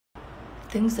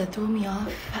Things that throw me off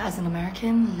as an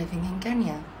American living in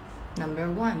Kenya.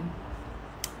 Number 1,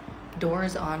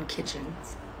 doors on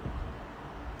kitchens.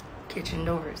 Kitchen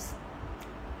doors.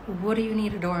 What do you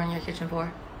need a door on your kitchen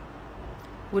for?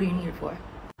 What do you need it for?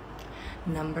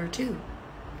 Number 2,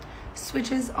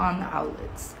 switches on the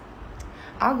outlets.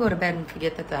 I'll go to bed and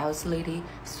forget that the house lady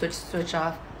switch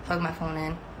off, plug my phone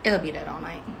in. It'll be dead all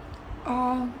night.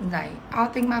 All night.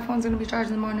 I'll think my phone's gonna be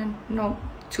charged in the morning. No,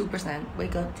 2%.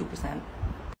 Wake up, 2%.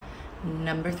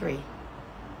 Number 3,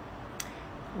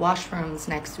 washrooms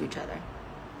next to each other.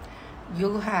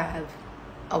 You'll have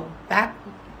a bath.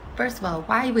 First of all,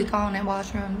 why are we calling it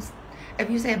washrooms?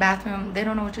 If you say bathroom, they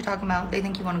don't know what you're talking about. They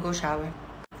think you want to go shower.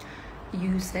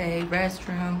 You say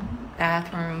restroom,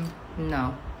 bathroom,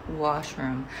 no,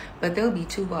 washroom. But there'll be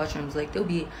 2 washrooms. Like, there'll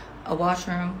be a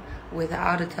washroom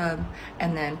without a tub,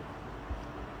 and then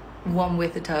one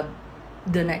with a tub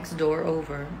the next door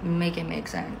over. Make it make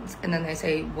sense. And then they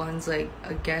say one's like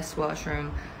a guest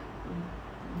washroom.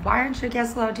 Why aren't your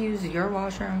guests allowed to use your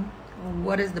washroom?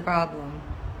 What is the problem?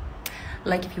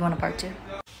 Like, if you want a part 2.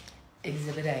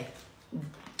 Exhibit A.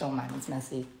 Don't mind, it's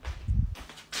messy.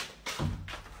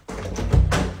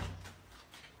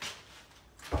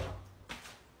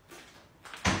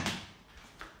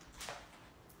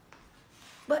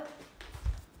 But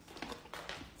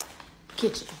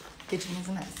kitchen is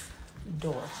a mess.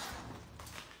 Door.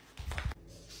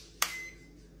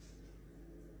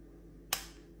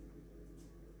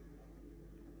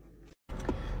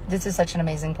 This is such an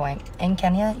amazing point. In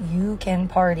Kenya, you can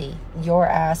party your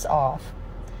ass off.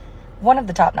 One of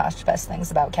the top-notch best things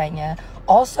about Kenya.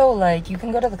 Also, like, you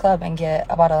can go to the club and get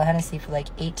a bottle of Hennessy for like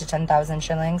 8,000 to 10,000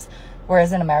 shillings.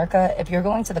 Whereas in America, if you're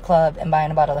going to the club and buying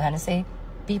a bottle of Hennessy,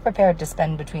 be prepared to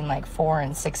spend between like $400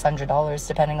 and $600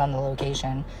 depending on the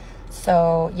location.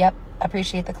 So, yep,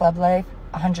 appreciate the club life,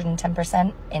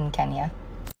 110% in Kenya.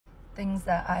 Things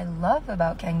that I love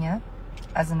about Kenya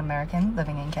as an American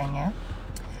living in Kenya.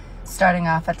 Starting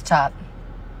off at the top,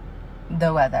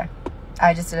 the weather.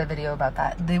 I just did a video about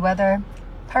that. The weather,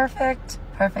 perfect.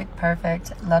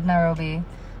 Love Nairobi.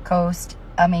 Coast,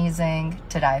 amazing,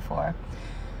 to die for.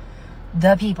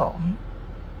 The people.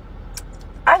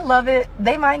 I love it.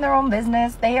 They mind their own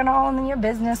business. They are all in your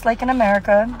business like in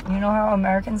America. You know how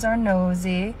Americans are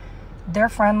nosy. They're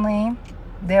friendly.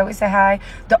 They always say hi.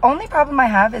 The only problem I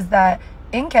have is that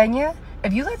in Kenya,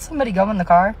 if you let somebody go in the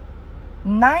car,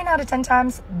 9 out of 10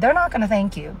 times, they're not going to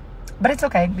thank you. But it's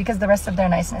okay, because the rest of their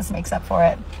niceness makes up for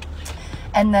it.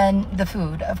 And then the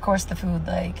food. Of course, the food,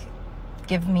 like,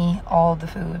 give me all the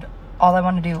food. All I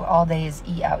want to do all day is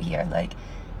eat out here. Like,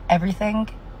 everything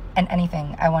and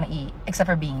anything I want to eat, except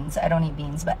for beans. I don't eat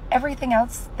beans. But everything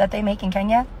else that they make in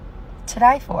Kenya, to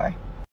die for.